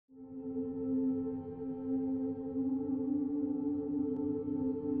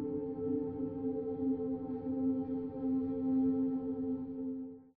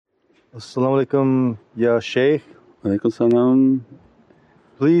As-salamu alaykum, Ya Shaykh. Walaikum salam.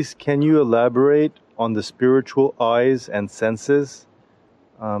 Please, can you elaborate on the spiritual eyes and senses?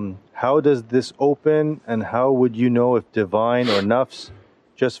 How does this open, and how would you know if divine or nafs,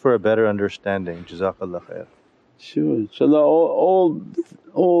 just for a better understanding? Jazakallah khair. Sure, inshaAllah.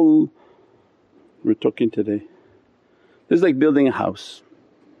 All we're talking today. This is like building a house.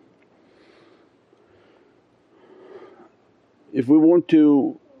 If we want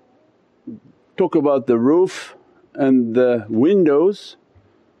to talk about the roof and the windows,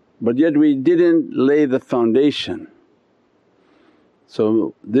 but yet we didn't lay the foundation.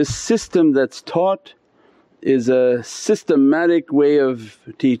 So this system that's taught is a systematic way of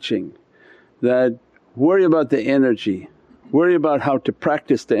teaching, that worry about the energy, worry about how to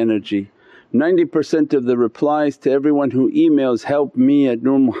practice the energy. 90% of the replies to everyone who emails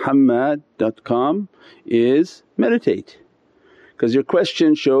helpme@nurmuhammad.com is meditate, because your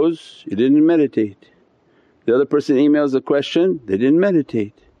question shows you didn't meditate. The other person emails a question, they didn't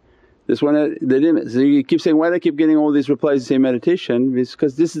meditate. This one they didn't. So you keep saying, why do I keep getting all these replies to say meditation? It's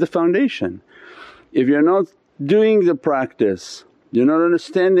because this is the foundation. If you're not doing the practice, you're not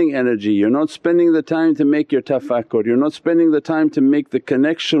understanding energy, you're not spending the time to make your tafakkur, you're not spending the time to make the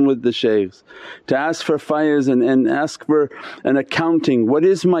connection with the shaykhs, to ask for faiz and ask for an accounting. What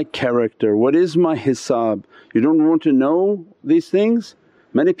is my character? What is my hisab? You don't want to know these things?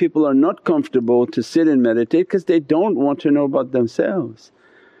 Many people are not comfortable to sit and meditate because they don't want to know about themselves.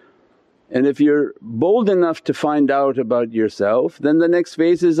 And if you're bold enough to find out about yourself, then the next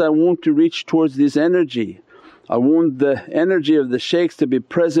phase is, I want to reach towards this energy. I want the energy of the shaykhs to be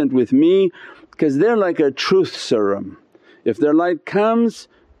present with me, because they're like a truth serum. If their light comes,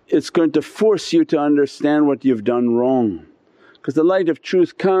 it's going to force you to understand what you've done wrong. Because the light of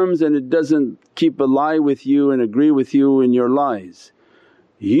truth comes and it doesn't keep a lie with you and agree with you in your lies.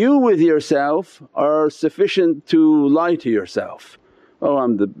 You with yourself are sufficient to lie to yourself. Oh,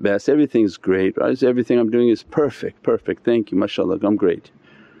 I'm the best, everything's great, right? Everything I'm doing is perfect, thank you, mashaAllah, I'm great.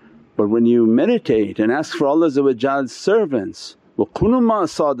 But when you meditate and ask for Allah's servants, وَكُونُوا مَعَ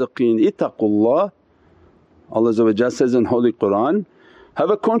الصَّادِقِينَ ittaqullah, Allah says in Holy Qur'an, have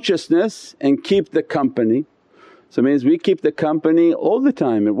a consciousness and keep the company. So it means we keep the company all the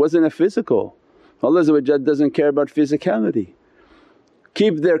time, it wasn't a physical. Allah doesn't care about physicality.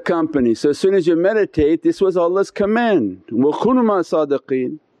 Keep their company. So as soon as you meditate, this was Allah's command, وَكُونُوا مَعَ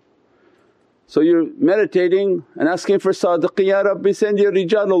الصَّادِقِينَ. So you're meditating and asking for sadiqeen, Ya Rabbi send your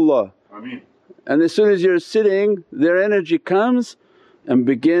Rijalullah. Ameen. And as soon as you're sitting, their energy comes and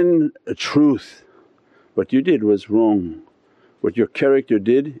begin a truth. What you did was wrong, what your character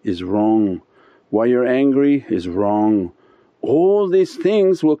did is wrong, why you're angry is wrong. All these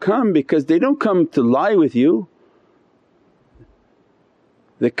things will come because they don't come to lie with you,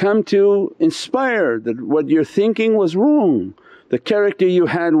 they come to inspire that what you're thinking was wrong, the character you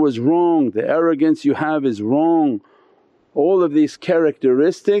had was wrong, the arrogance you have is wrong. All of these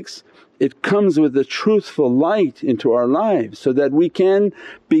characteristics, it comes with a truthful light into our lives so that we can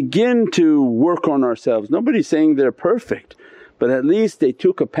begin to work on ourselves. Nobody's saying they're perfect, but at least they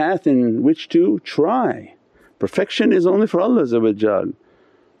took a path in which to try. Perfection is only for Allah. This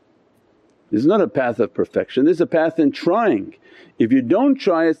is not a path of perfection, this is a path in trying. If you don't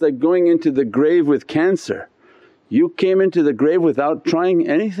try, it's like going into the grave with cancer. You came into the grave without trying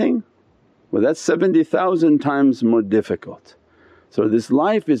anything? Well, that's 70,000 times more difficult. So this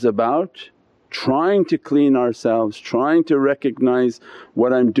life is about trying to clean ourselves, trying to recognize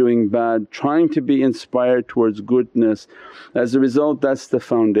what I'm doing bad, trying to be inspired towards goodness. As a result, that's the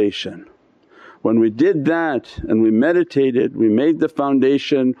foundation. When we did that and we meditated, we made the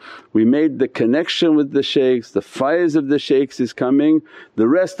foundation, we made the connection with the shaykhs, the faiz of the shaykhs is coming, the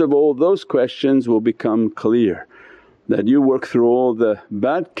rest of all those questions will become clear. That you work through all the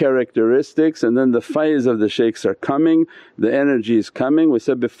bad characteristics and then the faiz of the shaykhs are coming, the energy is coming. We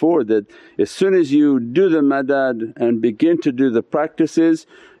said before that as soon as you do the madad and begin to do the practices,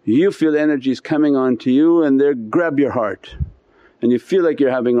 you feel energies coming onto you and they grab your heart. And you feel like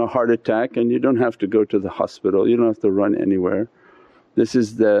you're having a heart attack and you don't have to go to the hospital, you don't have to run anywhere. This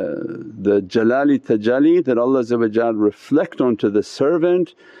is the jalali tajalli that Allah reflect onto the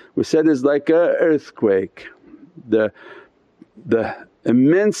servant. We said is like a earthquake. The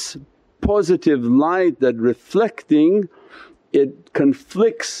immense positive light that reflecting, it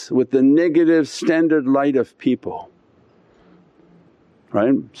conflicts with the negative standard light of people,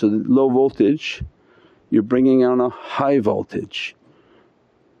 right? So the low voltage, you're bringing on a high voltage.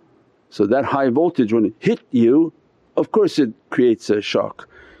 So that high voltage when it hit you, of course it creates a shock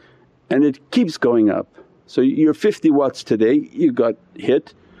and it keeps going up. So you're 50 watts today, you got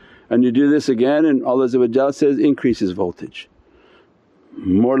hit and you do this again and Allah says increases voltage.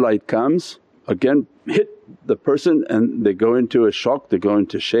 More light comes, again hit the person and they go into a shock, they go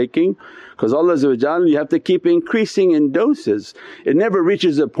into shaking, because Allah you have to keep increasing in doses. It never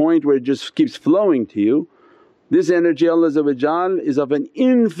reaches a point where it just keeps flowing to you. This energy Allah is of an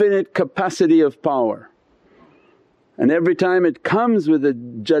infinite capacity of power, and every time it comes with a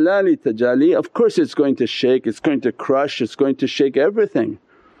jalali tajalli, of course it's going to shake, it's going to crush, it's going to shake everything.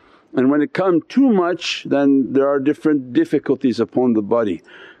 And when it comes too much, then there are different difficulties upon the body,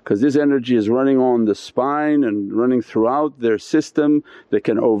 because this energy is running on the spine and running throughout their system. They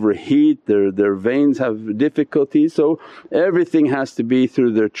can overheat, their veins have difficulties. So everything has to be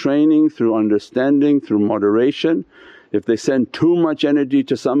through their training, through understanding, through moderation. If they send too much energy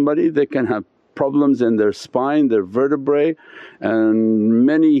to somebody, they can have problems in their spine, their vertebrae, and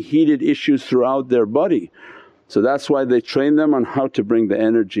many heated issues throughout their body. So that's why they train them on how to bring the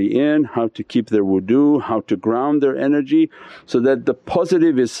energy in, how to keep their wudu, how to ground their energy, so that the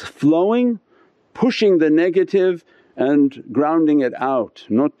positive is flowing, pushing the negative and grounding it out,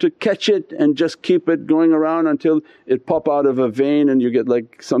 not to catch it and just keep it going around until it pop out of a vein and you get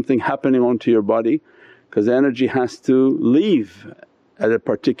like something happening onto your body, because energy has to leave at a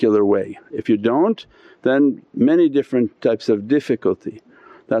particular way. If you don't, then many different types of difficulty.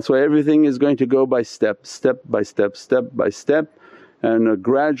 That's why everything is going to go by step, step by step, step by step, and a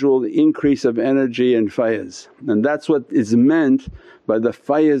gradual increase of energy and fayaz. And that's what is meant by the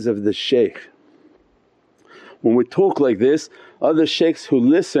fayaz of the shaykh. When we talk like this, other shaykhs who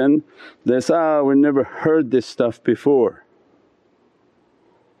listen, they say, we never heard this stuff before.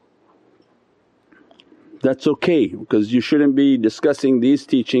 That's okay, because you shouldn't be discussing these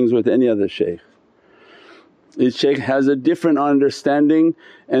teachings with any other shaykh. Each shaykh has a different understanding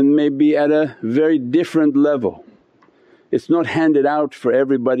and may be at a very different level. It's not handed out for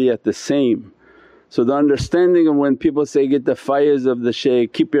everybody at the same. So the understanding of when people say, get the fayaz of the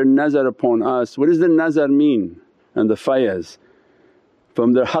shaykh, keep your nazar upon us, what does the nazar mean and the fayaz?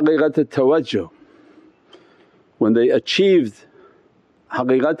 From their haqiqat tawajjuh. When they achieved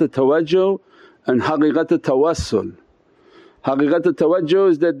haqiqat tawajjuh and haqiqat tawassul. Haqiqat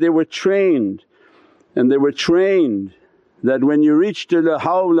tawajjuh is that they were trained, and they were trained that when you reach to la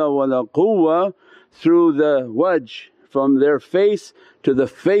hawla wa la quwwa through the wajh, from their face to the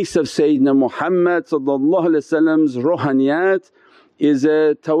face of Sayyidina Muhammad's ruhaniyat is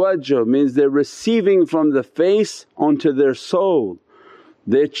a tawajjuh, means they're receiving from the face onto their soul.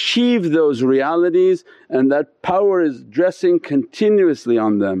 They achieve those realities and that power is dressing continuously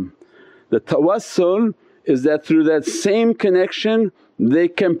on them. The tawassul is that through that same connection they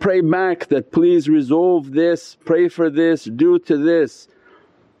can pray back that, please resolve this, pray for this, do to this.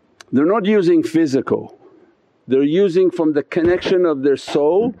 They're not using physical, they're using from the connection of their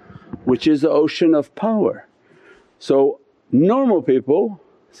soul, which is the ocean of power. So normal people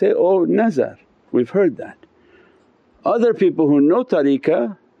say, oh nazar, we've heard that. Other people who know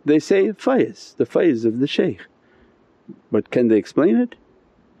tariqah, they say fayaz, the fayaz of the shaykh. But can they explain it?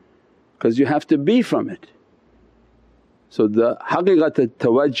 Because you have to be from it. So the haqiqat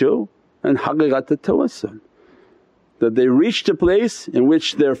tawajjuh and haqiqat tawassul, that they reached a place in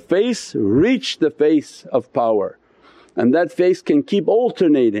which their face reached the face of power, and that face can keep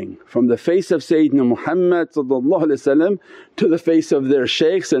alternating from the face of Sayyidina Muhammad to the face of their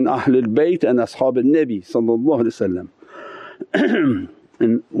shaykhs and Ahlul Bayt and Ashab al-Nabi.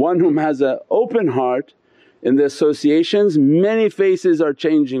 And one whom has an open heart in the associations, many faces are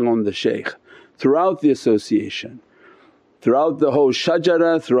changing on the shaykh throughout the association. Throughout the whole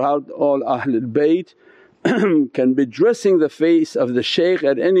shajara, throughout all Ahlul Bayt can be dressing the face of the shaykh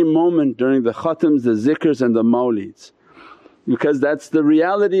at any moment during the khatams, the zikrs and the mawlids, because that's the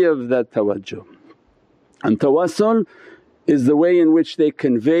reality of that tawajjuh. And tawassul is the way in which they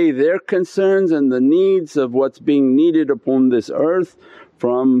convey their concerns and the needs of what's being needed upon this earth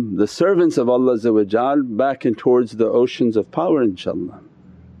from the servants of Allah back and towards the oceans of power, inshaAllah.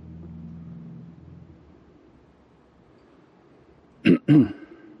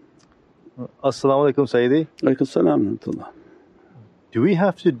 As-salamu alaykum Sayyidi. Alaykum salam wa rahmatullah. Do we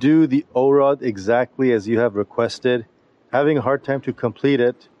have to do the awrad exactly as you have requested, having a hard time to complete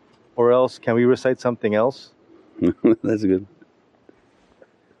it, or else can we recite something else? That's good.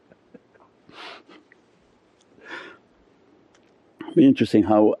 Be interesting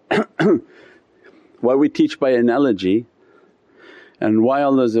how why we teach by analogy and why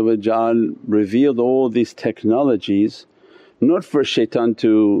Allah revealed all these technologies. Not for shaitan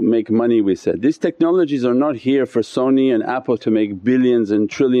to make money, we said. These technologies are not here for Sony and Apple to make billions and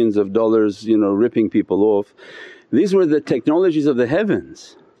trillions of dollars ripping people off. These were the technologies of the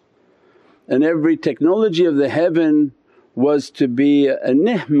heavens. and every technology of the heaven was to be a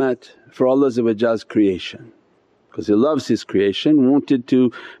ni'mat for Allah's creation, because He loves His creation, wanted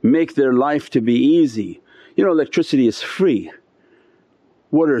to make their life to be easy. You know, electricity is free,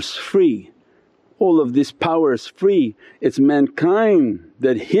 water's free, all of this power is free. It's mankind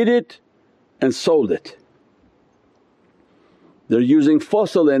that hid it and sold it. They're using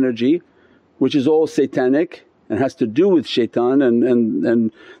fossil energy which is all satanic and has to do with shaitan,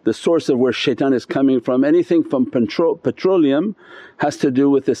 and the source of where shaitan is coming from. Anything from petroleum has to do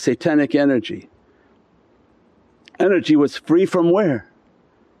with the satanic energy. Energy was free from where?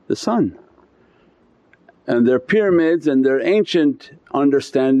 The sun. And their pyramids and their ancient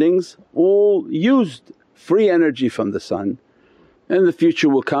understandings all used free energy from the sun. And the future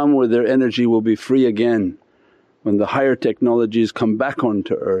will come where their energy will be free again when the higher technologies come back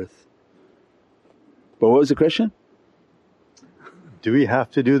onto earth. But what was the question? Do we have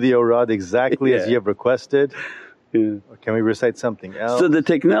to do the awrad exactly as you have requested? Yeah. Or can we recite something else? So the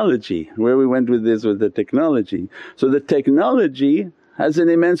technology, where we went with this was the technology. So the technology has an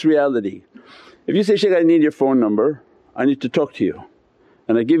immense reality. If you say, "Shaykh, I need your phone number, I need to talk to you,"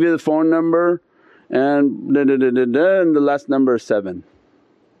 and I give you the phone number and and the last number is 7,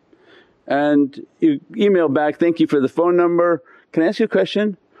 and you email back, "Thank you for the phone number, can I ask you a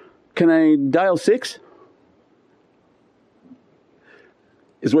question? Can I dial 6?"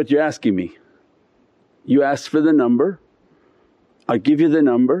 is what you're asking me. You ask for the number, I give you the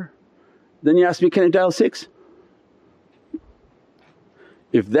number, then you ask me, "Can I dial 6?"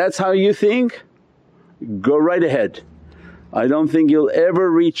 If that's how you think, go right ahead. I don't think you'll ever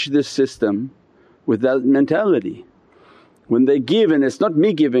reach this system with that mentality. When they give, and it's not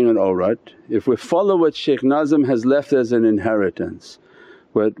me giving an awrad, if we follow what Shaykh Nazim has left as an inheritance,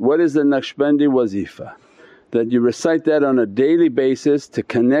 what is the Naqshbandi wazifa? That you recite that on a daily basis to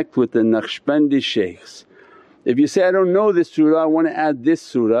connect with the Naqshbandi shaykhs. If you say, "I don't know this surah, I want to add this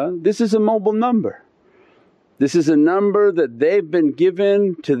surah," this is a mobile number. This is a number that they've been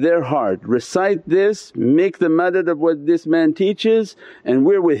given to their heart. Recite this, make the madad of what this man teaches, and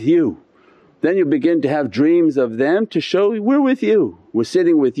we're with you. Then you begin to have dreams of them to show, we're with you, we're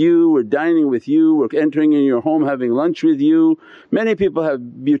sitting with you, we're dining with you, we're entering in your home having lunch with you. Many people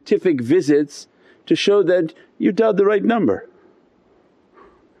have beatific visits to show that you dialed the right number.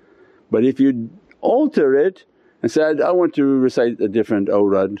 But if you alter it and say, "I want to recite a different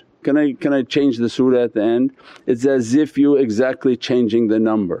awrad, can I change the surah at the end?" It's as if you exactly changing the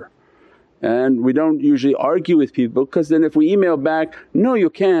number. And we don't usually argue with people, because then if we email back, "No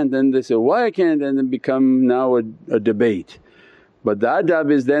you can't," then they say, "Why I can't?" and then become now a debate. But the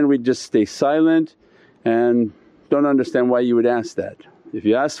adab is then we just stay silent and don't understand why you would ask that. If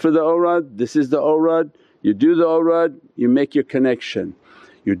you ask for the awrad, this is the awrad, you do the awrad, you make your connection.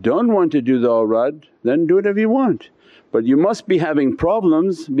 You don't want to do the awrad, then do whatever you want. But you must be having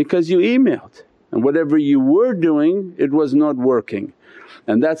problems because you emailed, and whatever you were doing it was not working.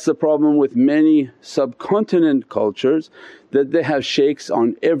 And that's the problem with many subcontinent cultures, that they have shaykhs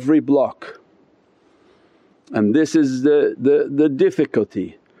on every block. And this is the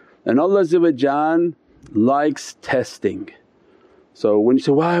difficulty. And Allah likes testing. So when you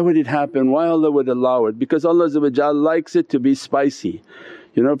say, "Why would it happen? Why Allah would allow it?" Because Allah likes it to be spicy.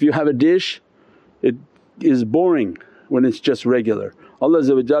 You know, if you have a dish it is boring when it's just regular.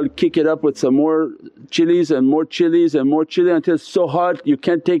 Allah kick it up with some more chilies and more chilies and more chili until it's so hot you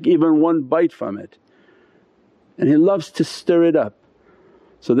can't take even one bite from it. And He loves to stir it up.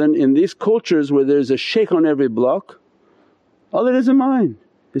 So then in these cultures where there's a shaykh on every block, Allah doesn't mind.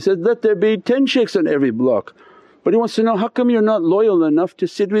 He says, "Let there be 10 shaykhs on every block." But He wants to know, how come you're not loyal enough to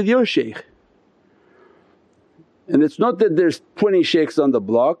sit with your shaykh? And it's not that there's 20 shaykhs on the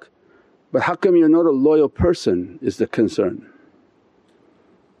block, but how come you're not a loyal person is the concern.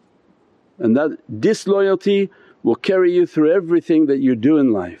 And that disloyalty will carry you through everything that you do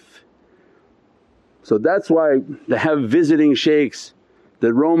in life. So that's why they have visiting shaykhs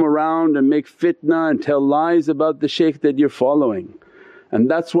that roam around and make fitna and tell lies about the shaykh that you're following. And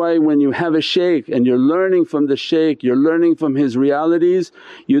that's why when you have a shaykh and you're learning from the shaykh, you're learning from his realities,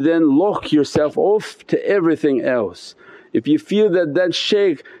 you then lock yourself off to everything else. If you feel that that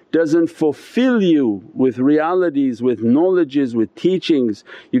shaykh doesn't fulfill you with realities, with knowledges, with teachings,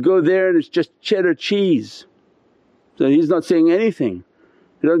 you go there and it's just cheddar cheese. So he's not saying anything,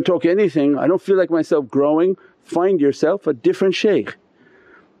 he doesn't talk anything, I don't feel like myself growing, find yourself a different shaykh.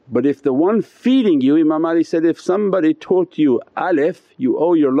 But if the one feeding you, Imam Ali said, if somebody taught you alif, you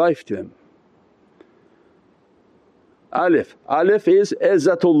owe your life to him. Alif is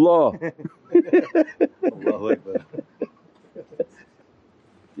izzatullah. Allahu Akbar.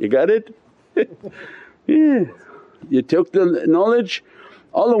 You got it? Yeah, you took the knowledge.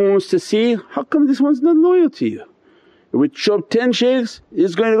 Allah wants to see, how come this one's not loyal to you? If we show up 10 shaykhs,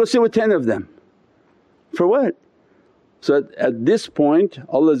 he's going to go sit with 10 of them. For what? So at this point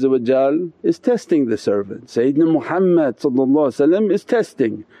Allah is testing the servant. Sayyidina Muhammad is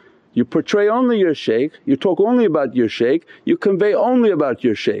testing. You portray only your shaykh, you talk only about your shaykh, you convey only about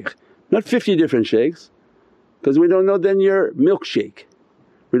your shaykh, not 50 different shaykhs, because we don't know then your milkshake.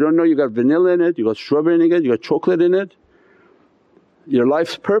 We don't know you got vanilla in it, you got strawberry in it, you got chocolate in it. Your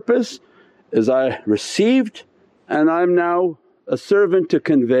life's purpose is I received and I'm now a servant to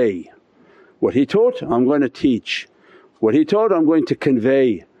convey. What he taught I'm going to teach, what he taught I'm going to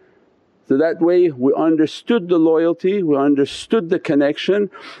convey. So that way we understood the loyalty, we understood the connection.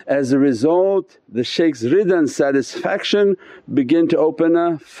 As a result the shaykh's rida and satisfaction begin to open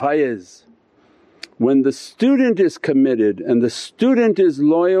a faiz. When the student is committed and the student is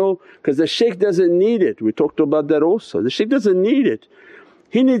loyal, because the shaykh doesn't need it, we talked about that also, the shaykh doesn't need it.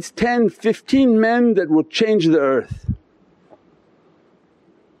 He needs 10, 15 men that will change the earth.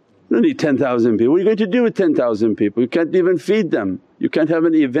 You don't need 10,000 people. What are you going to do with 10,000 people? You can't even feed them, you can't have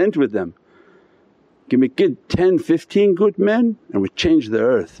an event with them. Give me good 10, 15 good men and we change the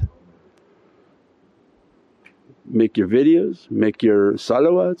earth. Make your videos, make your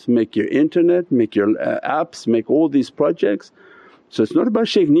salawats, make your internet, make your apps, make all these projects. So it's not about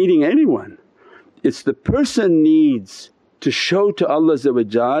shaykh needing anyone, it's the person needs to show to Allah,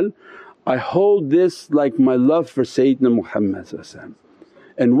 I hold this like my love for Sayyidina Muhammad.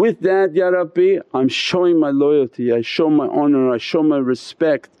 And with that, Ya Rabbi, I'm showing my loyalty, I show my honour, I show my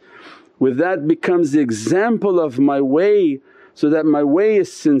respect. With that becomes the example of my way, so that my way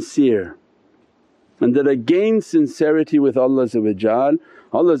is sincere and that I gain sincerity with Allah.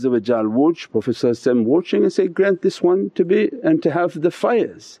 Allah watch, Prophet watching and say, grant this one to be and to have the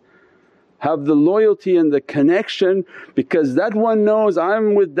faiz, have the loyalty and the connection, because that one knows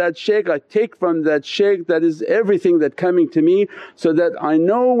I'm with that shaykh, I take from that shaykh, that is everything that coming to me, so that I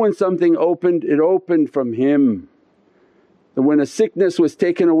know when something opened, it opened from him. That when a sickness was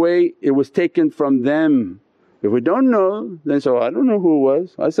taken away, it was taken from them. If we don't know then I don't know who it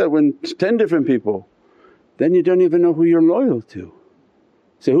was. I said when 10 different people, then you don't even know who you're loyal to.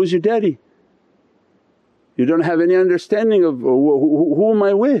 Say, who's your daddy? You don't have any understanding of who am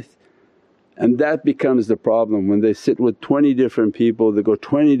I with? And that becomes the problem when they sit with 20 different people, they go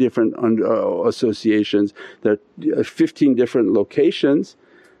 20 different associations, there are 15 different locations.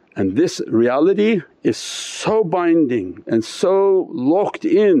 And this reality is so binding and so locked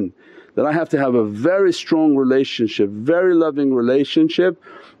in that I have to have a very strong relationship, very loving relationship,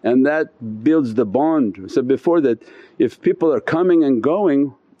 and that builds the bond. I said before that if people are coming and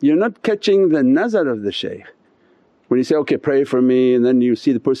going, you're not catching the nazar of the shaykh. When you say, okay pray for me, and then you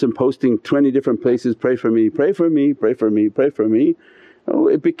see the person posting 20 different places, pray for me, pray for me, pray for me, pray for me, oh,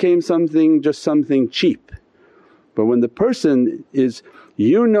 it became something, just something cheap. But when the person is,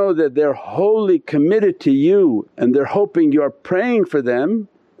 you know that they're wholly committed to you and they're hoping you're praying for them,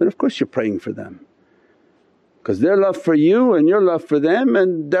 then of course you're praying for them. Because their love for you and your love for them,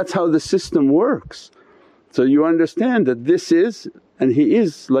 and that's how the system works. So you understand that this is, and he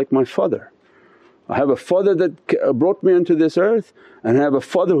is like my father. I have a father that brought me onto this earth and I have a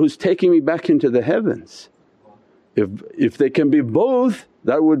father who's taking me back into the heavens. If they can be both,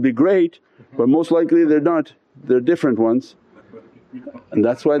 that would be great, but most likely they're not, they're different ones, and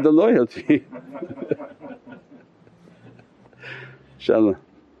that's why the loyalty. InshaAllah.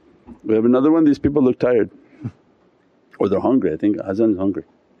 We have another one, these people look tired or they're hungry, I think Azan is hungry.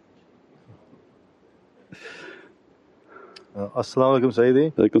 As-salamu alaykum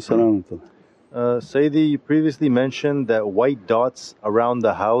Sayyidi. Walaikum salam. Sayyidi, you previously mentioned that white dots around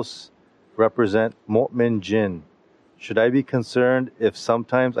the house represent mu'min jinn. Should I be concerned if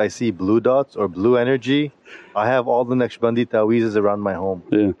sometimes I see blue dots or blue energy? I have all the Naqshbandi ta'weezes around my home.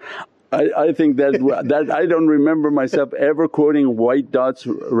 Yeah. I think that I don't remember myself ever quoting white dots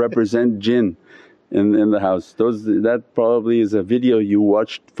represent jinn in the house. That probably is a video you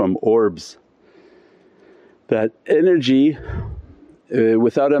watched from orbs. That energy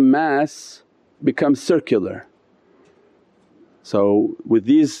without a mass becomes circular. So with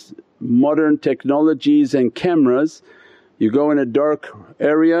these modern technologies and cameras, you go in a dark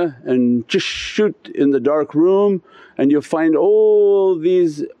area and just shoot in the dark room and you'll find all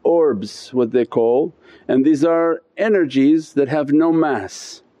these orbs, what they call, and these are energies that have no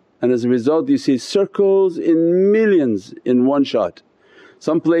mass, and as a result you see circles in millions in one shot,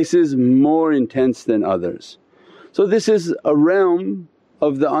 some places more intense than others. So this is a realm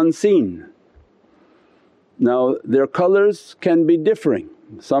of the unseen. Now their colours can be differing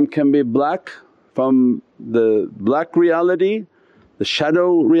Some can be black from the black reality, the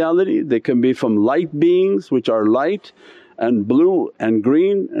shadow reality. They can be from light beings which are light, and blue and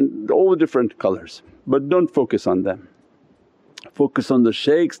green and all the different colours. But don't focus on them. Focus on the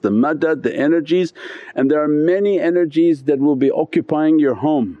shaykhs, the madad, the energies, and there are many energies that will be occupying your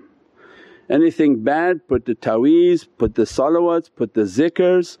home. Anything bad, put the taweez, put the salawats, put the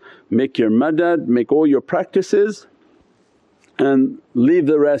zikrs, make your madad, make all your practices and leave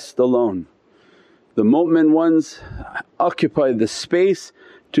the rest alone. The mu'min ones occupy the space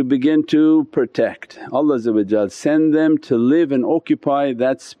to begin to protect. Allah send them to live and occupy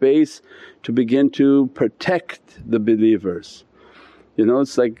that space to begin to protect the believers. You know,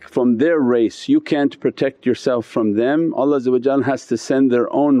 it's like from their race, you can't protect yourself from them. Allah has to send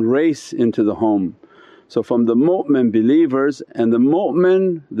their own race into the home. So from the mu'min believers and the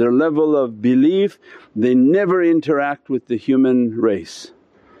mu'min, their level of belief, they never interact with the human race,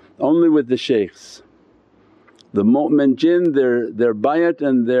 only with the shaykhs. The mu'min jinn, their bayat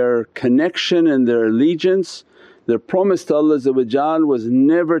and their connection and their allegiance, their promise to Allah was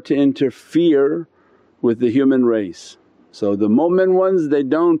never to interfere with the human race. So the mu'min ones, they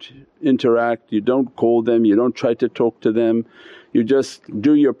don't interact, you don't call them, you don't try to talk to them, you just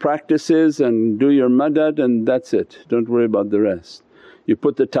do your practices and do your madad and that's it, don't worry about the rest. You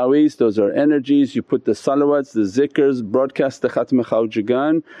put the taweez, those are energies, you put the salawats, the zikrs, broadcast the khatm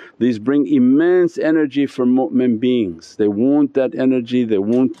khawjagan, these bring immense energy for mu'min beings. They want that energy, they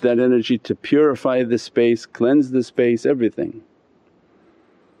want that energy to purify the space, cleanse the space, everything,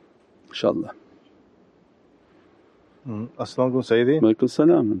 inshaAllah. As-salamu alaykum Walaykum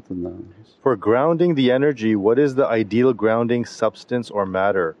salam. For grounding the energy, what is the ideal grounding substance or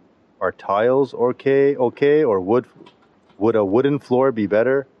matter? Are tiles okay or would a wooden floor be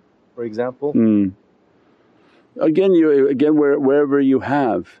better, for example? Again wherever you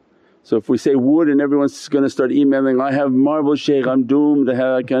have. So if we say wood and everyone's going to start emailing, I have marble shaykh, I'm doomed,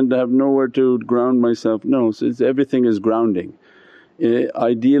 I can't have nowhere to ground myself. No, so everything is grounding.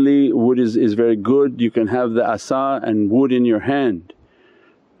 Ideally wood is very good, you can have the asa and wood in your hand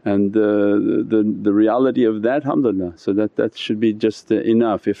and the reality of that, alhamdulillah. So that should be just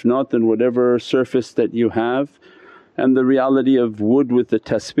enough. If not, then whatever surface that you have, and the reality of wood with the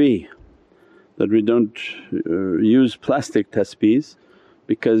tasbih, that we don't use plastic tasbihs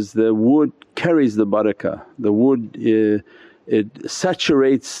because the wood carries the barakah. The wood it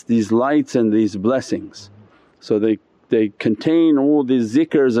saturates these lights and these blessings. So they contain all these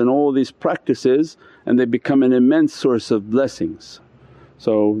zikrs and all these practices and they become an immense source of blessings.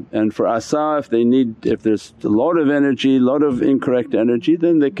 So and for asa, if there's a lot of energy, a lot of incorrect energy,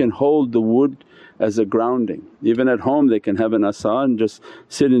 then they can hold the wood as a grounding. Even at home they can have an asa and just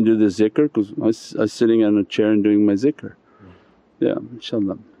sit and do the zikr, because I was sitting on a chair and doing my zikr. Yeah,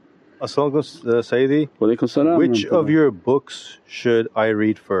 inshaAllah. As-salamu alaykum Sayyidi. Walaykum salam. Which of your books should I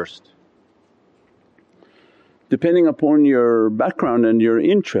read first? Depending upon your background and your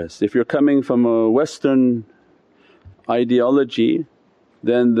interest. If you're coming from a Western ideology,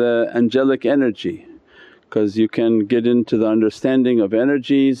 then the angelic energy, because you can get into the understanding of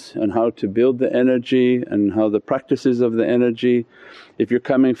energies and how to build the energy and how the practices of the energy. If you're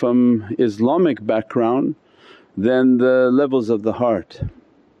coming from Islamic background, then the levels of the heart,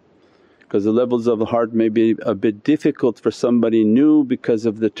 because the levels of the heart may be a bit difficult for somebody new because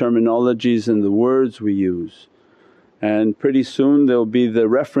of the terminologies and the words we use. And pretty soon there'll be the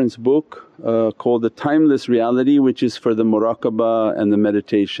reference book called The Timeless Reality, which is for the muraqabah and the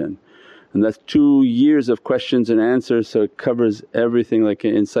meditation. And that's 2 years of questions and answers, so it covers everything like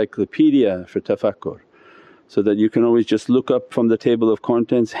an encyclopedia for tafakkur. So that you can always just look up from the table of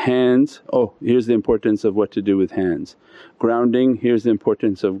contents, hands, oh here's the importance of what to do with hands. Grounding, here's the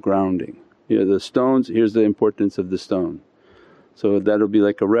importance of grounding. Here the stones, here's the importance of the stone. So that'll be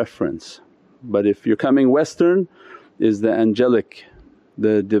like a reference. But if you're coming Western, is the angelic,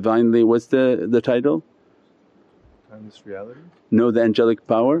 the Divinely, what's the title? Timeless Reality? No, the angelic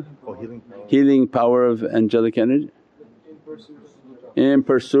power? Oh, healing power. Healing power of angelic energy? In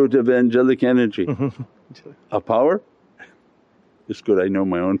pursuit of angelic energy. A power? It's good I know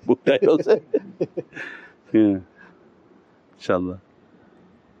my own book titles. Yeah, inshaAllah.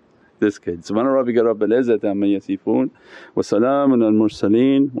 This good. Subhana rabbika rabbil izzati amma yasifoon wa salaamun al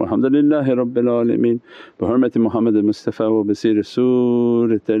mursaleen walhamdulillahi rabbil alameen bi hurmati Muhammad al Mustafa wa bi siri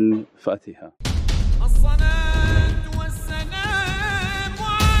Surat al Fatiha.